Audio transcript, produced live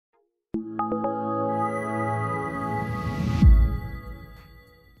In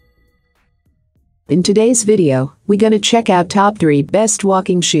today's video, we're gonna check out top 3 best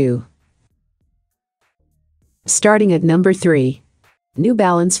walking shoe. Starting at number 3. New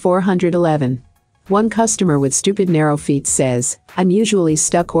Balance 411. One customer with stupid narrow feet says, "I'm usually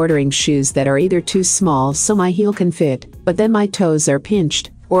stuck ordering shoes that are either too small so my heel can fit, but then my toes are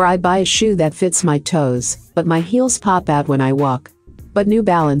pinched, or I buy a shoe that fits my toes, but my heels pop out when I walk." But New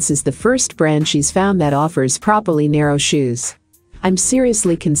Balance is the first brand she's found that offers properly narrow shoes. "I'm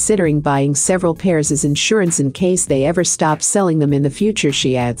seriously considering buying several pairs as insurance in case they ever stop selling them in the future,"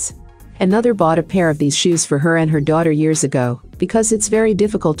 she adds. Another bought a pair of these shoes for her and her daughter years ago, because it's very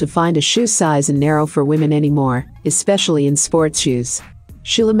difficult to find a shoe size and narrow for women anymore, especially in sports shoes.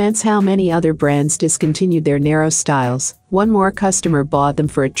 She laments how many other brands discontinued their narrow styles. One more customer bought them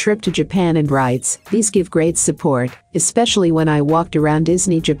for a trip to Japan and writes, "These give great support, especially when I walked around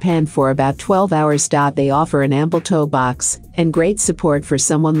Disney Japan for about 12 hours. They offer an ample toe box, and great support for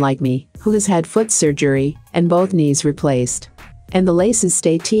someone like me, who has had foot surgery, and both knees replaced. And the laces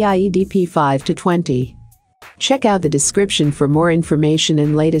stay tied 5 to 20. Check out the description for more information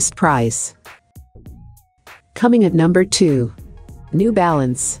and latest price. Coming at number 2. New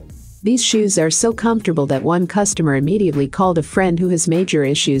Balance. These shoes are so comfortable that one customer immediately called a friend who has major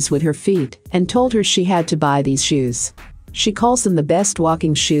issues with her feet and told her she had to buy these shoes. She calls them the best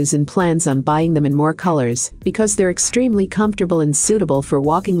walking shoes and plans on buying them in more colors because they're extremely comfortable and suitable for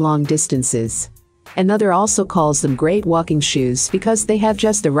walking long distances. Another also calls them great walking shoes because they have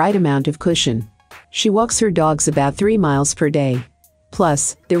just the right amount of cushion. She walks her dogs about 3 miles per day.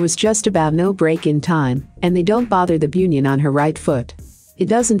 Plus, there was just about no break-in time, and they don't bother the bunion on her right foot. It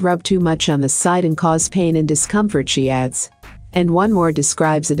doesn't rub too much on the side and cause pain and discomfort, she adds. And one more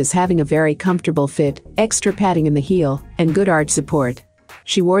describes it as having a very comfortable fit, extra padding in the heel, and good arch support.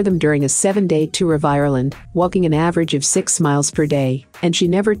 She wore them during a 7-day tour of Ireland, walking an average of 6 miles per day, and she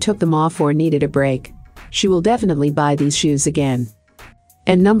never took them off or needed a break. She will definitely buy these shoes again.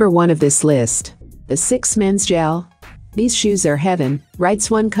 And number 1 of this list. The 6 Men's Gel. "These shoes are heaven,"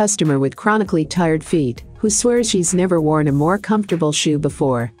 writes one customer with chronically tired feet, who swears she's never worn a more comfortable shoe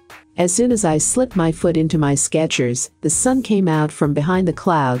before. "As soon as I slipped my foot into my Skechers, the sun came out from behind the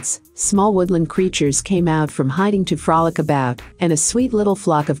clouds, small woodland creatures came out from hiding to frolic about, and a sweet little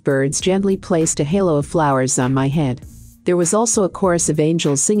flock of birds gently placed a halo of flowers on my head. There was also a chorus of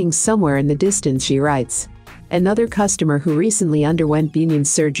angels singing somewhere in the distance," she writes. Another customer who recently underwent bunion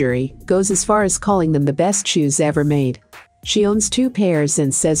surgery goes as far as calling them the best shoes ever made. She owns 2 pairs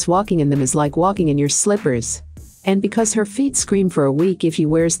and says walking in them is like walking in your slippers. And because her feet scream for a week if she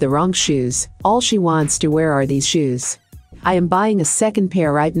wears the wrong shoes, all she wants to wear are these shoes. "I am buying a second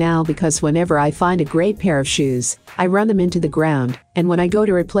pair right now because whenever I find a great pair of shoes, I run them into the ground, and when I go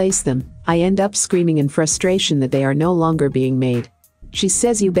to replace them, I end up screaming in frustration that they are no longer being made." She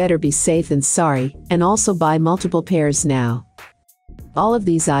says you better be safe than sorry, and also buy multiple pairs now. All of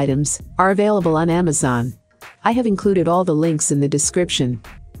these items are available on Amazon. I have included all the links in the description.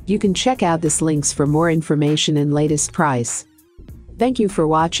 You can check out these links for more information and latest price. Thank you for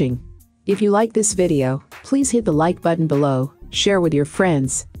watching. If you like this video, please hit the like button below, share with your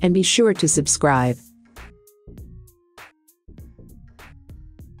friends, and be sure to subscribe.